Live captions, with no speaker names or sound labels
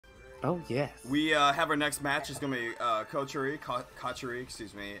Oh yes. We have our next match is gonna be Cochory,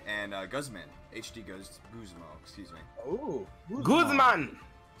 excuse me, and Guzman, Guzmo, excuse me. Ooh, Guzman.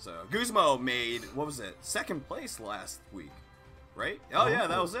 So Guzmo made, what was it, second place last week, right? Oh yeah,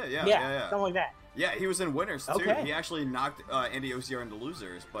 that was it. Yeah. Something like that. Yeah, he was in winners too. Okay. He actually knocked Andy OCR into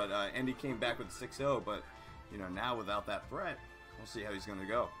losers, but Andy came back with 6-0. But now without that threat, we'll see how he's gonna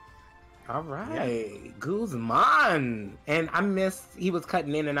go. All right, Guzman. And I missed. He was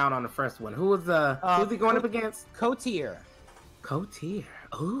cutting in and out on the first one. Who's he going up against? Cotier. Cotier.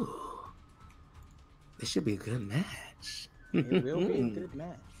 Ooh, this should be a good match. It will be a good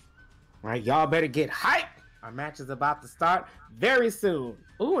match. All right, y'all better get hyped. Our match is about to start very soon.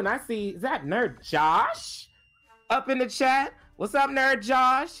 Ooh, and I see, is that Nerd Josh up in the chat? What's up, Nerd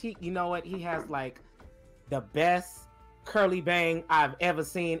Josh? You know what? He has like the best curly bang I've ever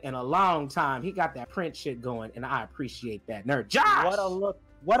seen in a long time. He got that print shit going, and I appreciate that. Nerd Josh!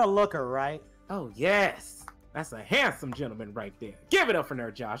 What a looker, right? Oh, yes. That's a handsome gentleman right there. Give it up for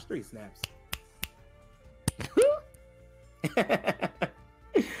Nerd Josh. 3 snaps.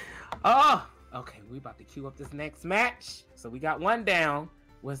 Oh, okay, we about to queue up this next match. So we got one down.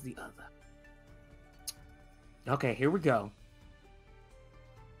 Where's the other? Okay, here we go.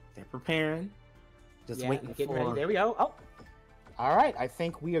 They're preparing. Just waiting getting for... ready. There we go. Oh, all right. I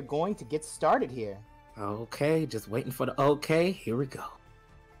think we are going to get started here. Okay, just waiting for the okay. Here we go.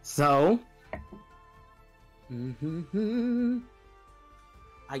 So...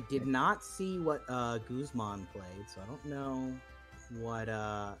 I did not see what Guzman played, so I don't know what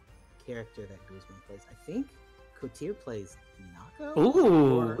character that Guzman plays. I think Cotier plays Nako.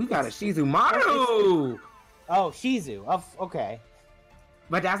 Ooh, we got a Shizumaru. Oh, Shizu. Okay.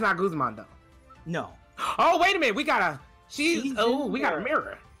 But that's not Guzman though. No. Oh, wait a minute. We got a Oh, we got a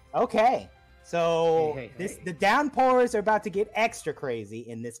mirror. Okay. So Hey. the downpours are about to get extra crazy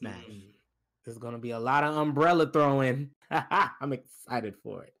in this match. There's gonna be a lot of umbrella throwing. I'm excited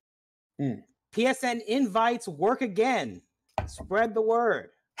for it. PSN invites work again. Spread the word.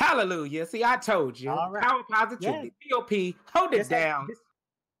 Hallelujah. See, I told you. All right. Power positivity. POP, hold it down.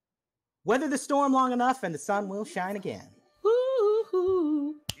 Weather the storm long enough and the sun will shine again.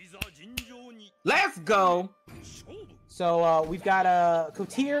 Woo-hoo. Let's go. So we've got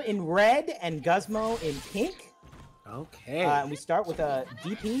Cotier in red and Guzmo in pink. Okay. And we start with a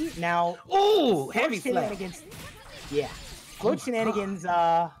DP. Now, ooh, heavy shenanigans. Yeah. Float shenanigans.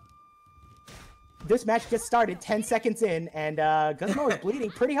 This match just started 10 seconds in, and Guzmo is bleeding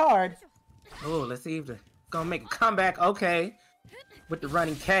pretty hard. Oh, let's see if they're gonna make a comeback. Okay. With the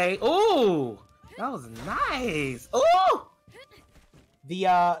running K. Ooh, that was nice. Ooh. The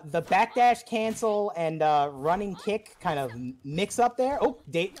backdash cancel and running kick kind of mix up there. Oh,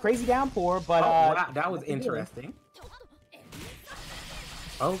 crazy downpour, but wow, that was interesting.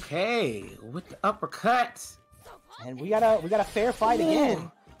 Okay, with the uppercut. And we got a fair fight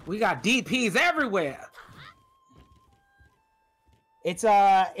again. We got DPs everywhere. It's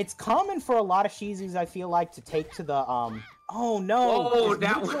common for a lot of Shizus, I feel like, to take to the oh no. Oh,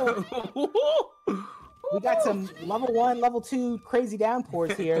 that was we got some level 1, level 2 crazy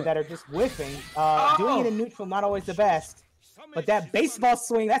downpours here that are just whiffing. Doing it in neutral, not always the best. But that baseball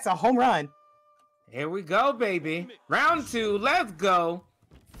swing, that's a home run. Here we go, baby. Round 2, let's go.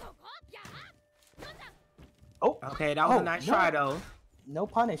 Oh, okay, that was a nice try, though. No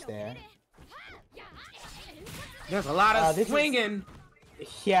punish there. There's a lot of swinging.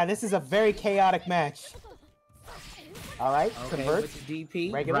 Yeah, this is a very chaotic match. All right, okay, convert. With the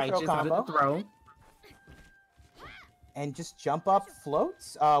DP, regular throw combo. Throw. And just jump up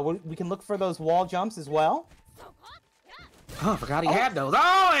floats. We can look for those wall jumps as well. Oh, I forgot he had those.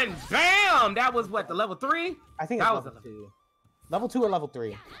 Oh, and bam! That was what, the level 3? I think that was level 2. Level 2 or level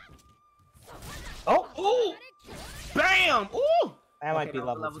 3? Oh! Ooh! Bam! Ooh! That might be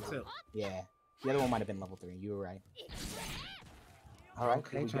level 2. Yeah. The other one might have been level 3. You were right. All right,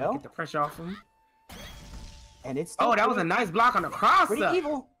 okay, here we trying go. to get the pressure off him. And it's that was a nice block on the cross. Pretty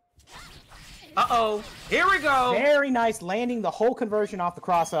evil. Uh-oh. Here we go. Very nice, landing the whole conversion off the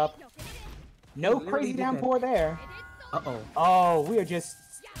cross up. No crazy downpour there. Uh-oh. Oh, we are just...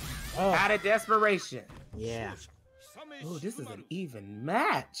 out of desperation. Yeah. Oh, this is an even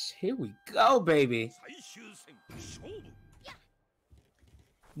match. Here we go, baby.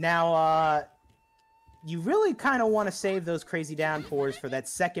 Now, you really kind of want to save those crazy downpours for that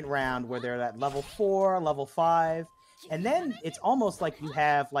second round where they're at level 4, level 5, and then it's almost like you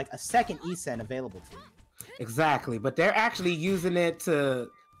have like a second ESEN available to you. Exactly, but they're actually using it to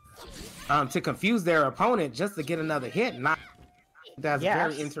confuse their opponent just to get another hit. That's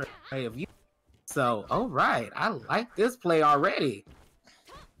very interesting way of use. So, all right, I like this play already.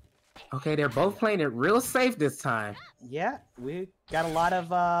 Okay, they're both playing it real safe this time. Yeah, we got a lot of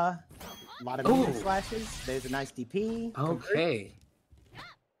movement slashes. There's a nice DP. Okay.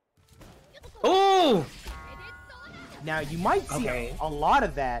 Oh! Now you might see a lot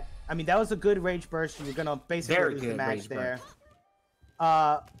of that. I mean, that was a good rage burst. You're gonna basically lose the match there.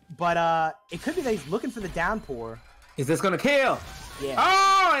 But it could be that he's looking for the downpour. Is this gonna kill? Yeah.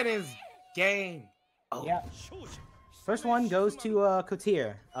 Oh, it is game. Oh. Yeah. First one goes to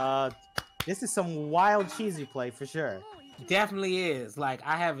Cochory. This is some wild Shizu play for sure. Definitely is. Like,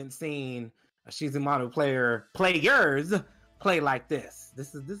 I haven't seen a Shizumaru players play like this.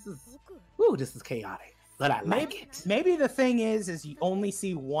 This is chaotic. But I like it. Maybe the thing is you only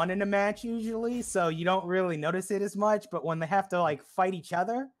see one in a match usually, so you don't really notice it as much. But when they have to like fight each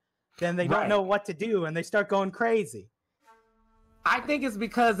other, then they don't know what to do and they start going crazy. I think it's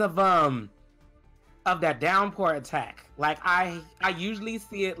because of that downpour attack. Like I usually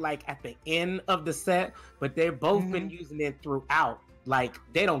see it like at the end of the set, but they've both been using it throughout. Like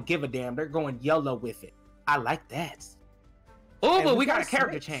they don't give a damn. They're going YOLO with it. I like that. Oh, but we got a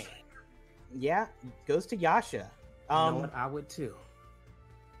character change. Yeah, goes to Yasha. You know what? I would too.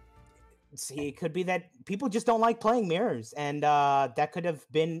 See, it could be that people just don't like playing mirrors, and that could have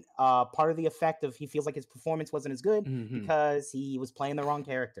been part of the effect of he feels like his performance wasn't as good because he was playing the wrong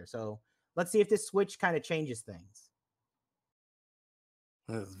character. So let's see if this switch kind of changes things.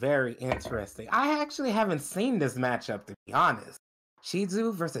 It's very interesting. I actually haven't seen this matchup, to be honest.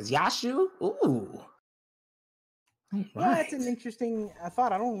 Shizu versus Yashu? Ooh. Yeah, that's an interesting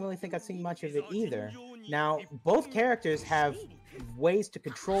thought. I don't really think I've seen much of it either. Now, both characters have ways to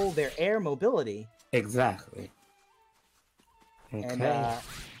control their air mobility. Exactly. Okay. And,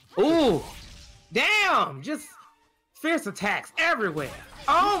 ooh! Damn! Just fierce attacks everywhere.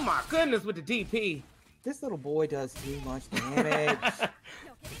 Oh my goodness with the DP. This little boy does too much damage.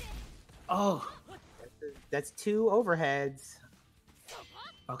 Oh. That's 2 overheads.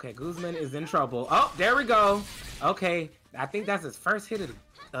 Okay, Guzman is in trouble. Oh, there we go. Okay, I think that's his first hit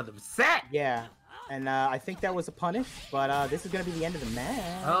of the set. Yeah, and I think that was a punish, but this is going to be the end of the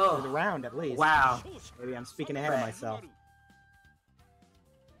match, or the round at least. Wow. Maybe I'm speaking ahead of myself.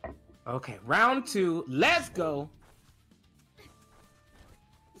 Okay, round 2. Let's go.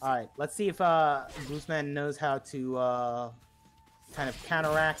 All right, let's see if Guzman knows how to kind of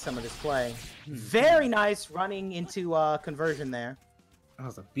counteract some of this play. Very nice running into conversion there. That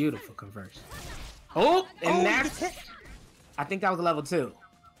was a beautiful conversion. Oh, and that's... I think that was a level 2.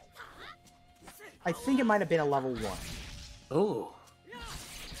 I think it might have been a level 1. Ooh.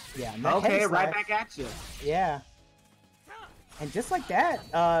 Yeah. Okay, right back at you. Yeah. And just like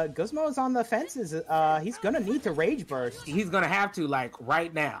that, Guzman is on the fences. He's going to need to rage burst. He's going to have to, like,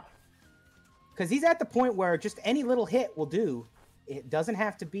 right now. Because he's at the point where just any little hit will do. It doesn't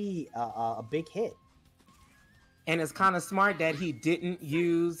have to be a big hit. And it's kind of smart that he didn't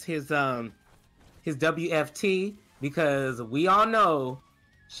use his WFT, because we all know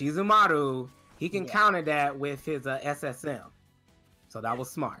Shizumaru, he can counter that with his SSM. So that was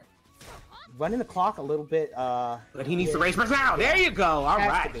smart. Running the clock a little bit. But he needs to race first now. There you go. All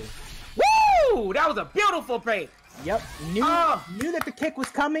right. Woo! That was a beautiful play. Yep. Knew that the kick was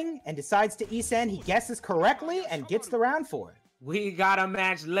coming and decides to E-send. He guesses correctly and gets the round for it. We got a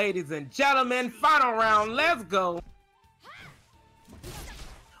match, ladies and gentlemen. Final round. Let's go.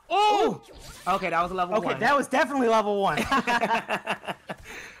 Oh! Okay, that was a level 1. Okay, that was definitely level 1.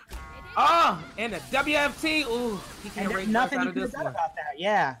 Oh, and the WFT. Ooh, he can't raise nothing out you of could this have done one. about that.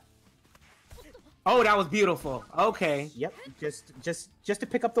 Yeah. Oh, that was beautiful. Okay. Yep. Just to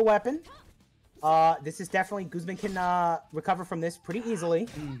pick up the weapon. This is definitely Guzman can recover from this pretty easily.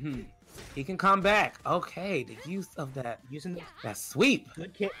 He can come back. Okay, the use of that that sweep.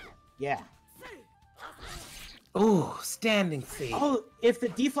 Good kick. Yeah. Ooh, standing C. Oh, if the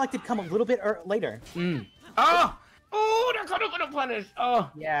deflect had come a little bit later. Oh, that could have been a punish. Oh.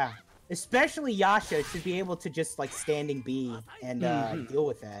 Yeah. Especially Yasha should be able to just like standing B and deal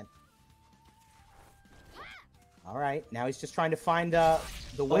with that. All right, now he's just trying to find the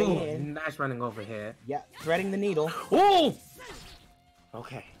way in. Nice running overhead. Yeah, threading the needle. Ooh!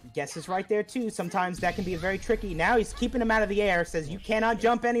 Okay. Guess is right there too. Sometimes that can be very tricky. Now he's keeping him out of the air. Says you cannot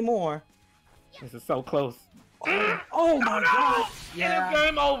jump anymore. This is so close. Oh my god! Yeah. And it's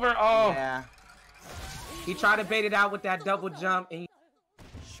game over. Oh. Yeah. He tried to bait it out with that double jump. And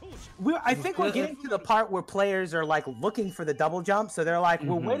I think we're getting to the part where players are like looking for the double jump. So they're like,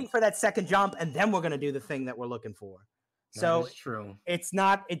 we're waiting for that second jump, and then we're gonna do the thing that we're looking for. So that's true. It's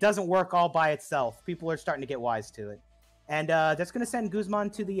not. It doesn't work all by itself. People are starting to get wise to it, and that's gonna send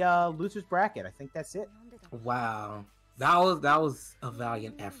Guzman to the losers bracket. I think that's it. Wow. That was a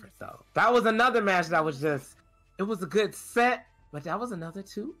valiant effort, though. That was another match that was just, it was a good set, but that was another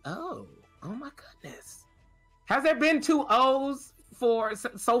 2-0. Oh my goodness. Has there been 2-0s for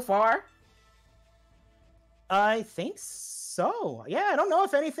so far? I think so. Yeah, I don't know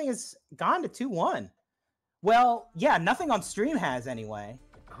if anything has gone to 2-1. Well, yeah, nothing on stream has anyway.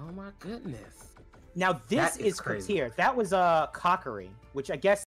 Oh my goodness. Now this is crazy. Cochory. That was Cochory, which I guess